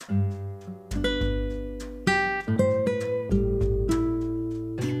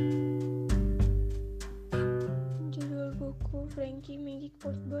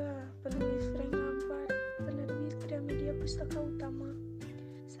pustaka utama.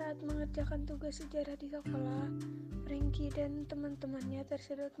 Saat mengerjakan tugas sejarah di sekolah, Frankie dan teman-temannya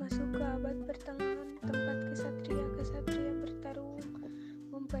tersedot masuk ke abad pertengahan, tempat kesatria-kesatria bertarung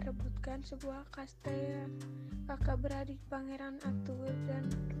memperebutkan sebuah kastil. Kakak beradik Pangeran Arthur dan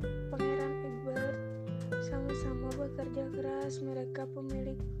Pangeran Egbert sama-sama bekerja keras. Mereka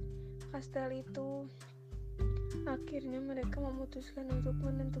pemilik kastil itu. Akhirnya mereka memutuskan untuk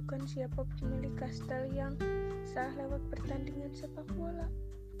menentukan siapa pemilik kastil yang sah lewat pertandingan sepak bola.